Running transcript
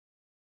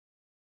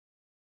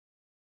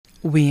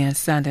We are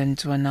saddened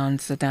to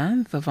announce the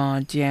death of our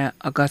dear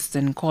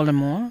Augustine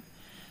Collymore,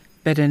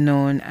 better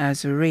known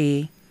as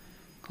Ray,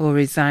 who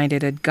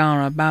resided at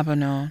Gara,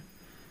 Babonneau.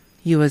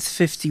 He was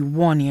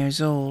 51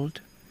 years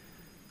old.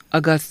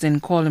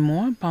 Augustine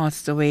Collymore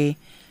passed away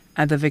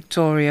at the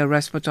Victoria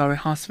Respiratory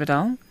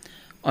Hospital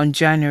on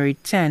January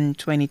 10,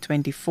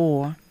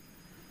 2024.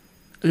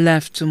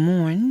 Left to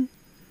mourn,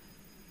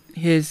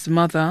 his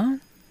mother,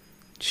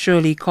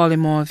 Shirley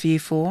Collymore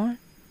V4,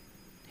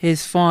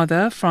 his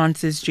father,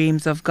 Francis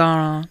James of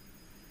Gara,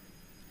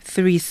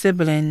 3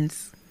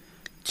 siblings,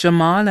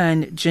 Jamal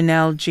and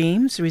Janelle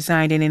James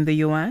residing in the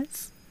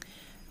U.S.,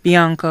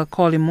 Bianca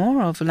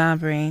Collymore of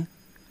Labre,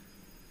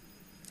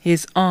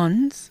 his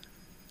aunts,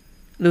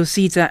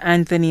 Lucita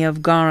Anthony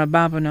of Gara,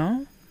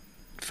 Babonneau,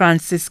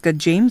 Francisca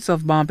James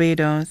of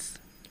Barbados,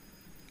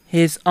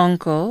 his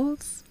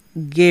uncles,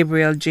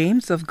 Gabriel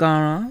James of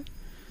Gara,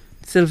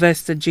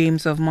 Sylvester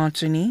James of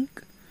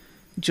Martinique,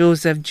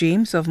 Joseph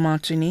James of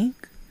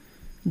Martinique,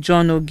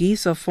 John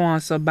O'Geese of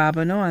France of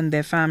Babonneau and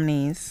their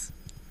families.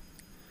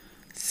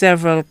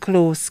 Several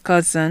close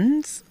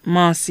cousins,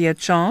 Marcia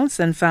Charles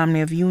and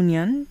family of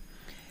Union,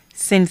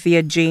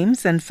 Cynthia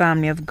James and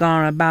family of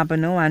Gara,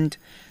 Babonneau and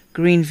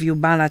Greenview,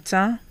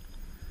 Balata,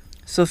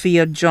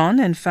 Sophia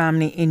John and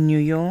family in New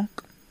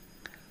York,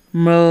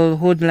 Merle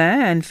Hoodler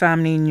and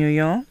family in New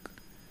York,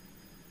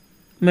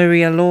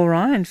 Maria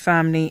Laura and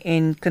family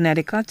in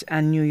Connecticut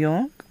and New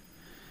York,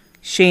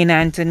 Shane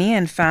Anthony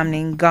and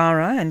family in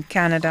Gara and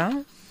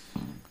Canada,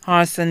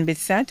 Harrison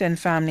Bissett and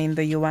family in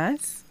the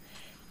U.S.,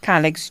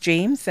 Calix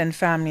James and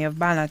family of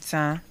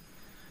Balata,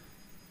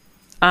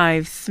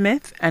 Ive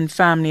Smith and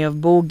family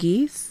of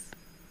Bogies,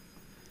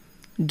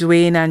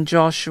 Dwayne and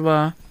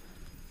Joshua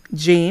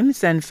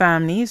James and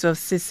families of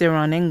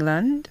Cicerone,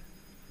 England,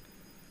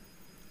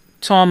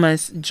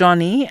 Thomas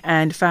Johnny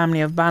and family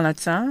of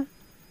Balata,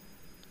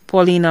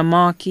 Paulina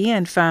Markey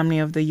and family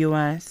of the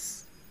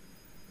U.S.,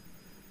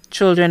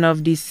 children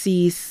of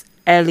deceased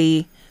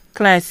Ellie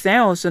Clesse,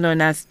 also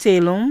known as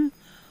Telum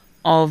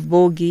of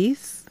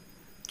Bogies,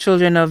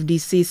 children of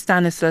deceased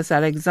Stanislas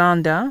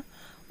Alexander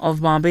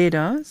of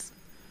Barbados,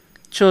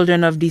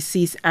 children of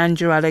deceased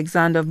Andrew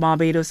Alexander of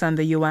Barbados and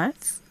the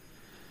U.S.,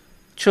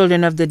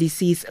 children of the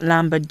deceased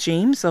Lambert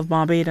James of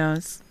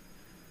Barbados,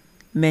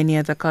 many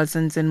other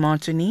cousins in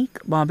Martinique,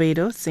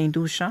 Barbados, St.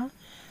 Lucia,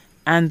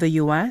 and the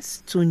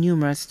U.S., too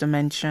numerous to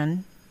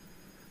mention.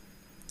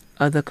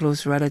 Other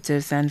close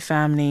relatives and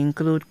family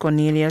include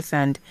Cornelius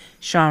and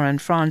Sharon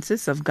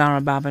Francis of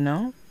Gara,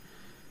 Babonneau,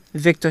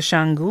 Victor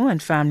Shangu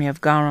and family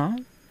of Gara,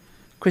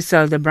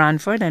 Griselda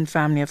Branford and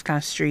family of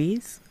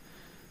Castries,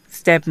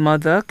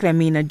 stepmother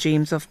Clemina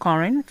James of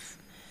Corinth,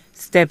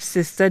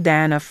 stepsister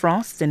Diana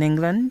Frost in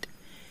England,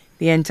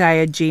 the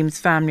entire James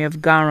family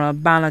of Gara,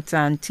 Balata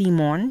and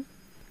Timon,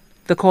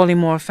 the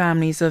Collymore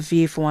families of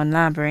Viefo and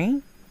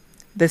Labre,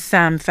 the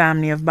Sam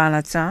family of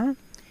Balata,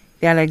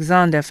 the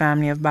Alexander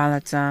family of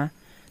Balata,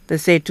 the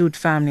Setut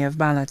family of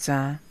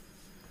Balata.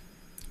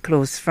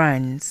 Close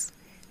friends,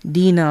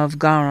 Dina of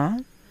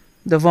Gara,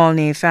 the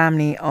Volney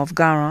family of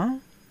Gara,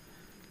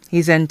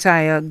 his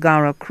entire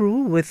Gara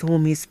crew with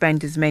whom he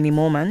spent his many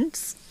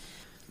moments,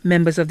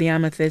 members of the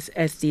Amethyst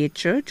SDA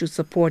Church who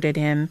supported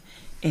him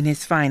in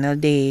his final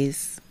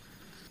days.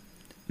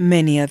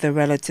 Many other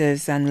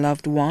relatives and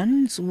loved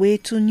ones, way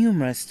too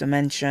numerous to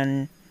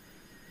mention.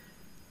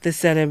 The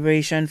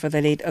celebration for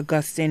the late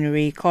Augustine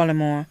Ray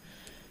Collymore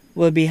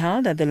will be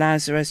held at the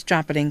Lazarus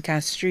Chapel in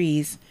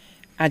Castries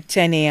at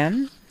 10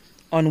 a.m.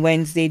 on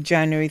Wednesday,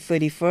 January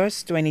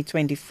 31st,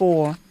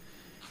 2024.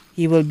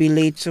 He will be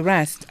laid to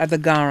rest at the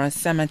Gara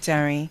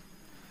Cemetery.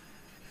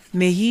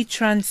 May he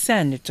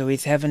transcend to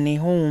his heavenly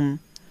home,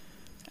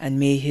 and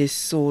may his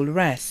soul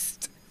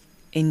rest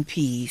in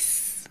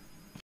peace.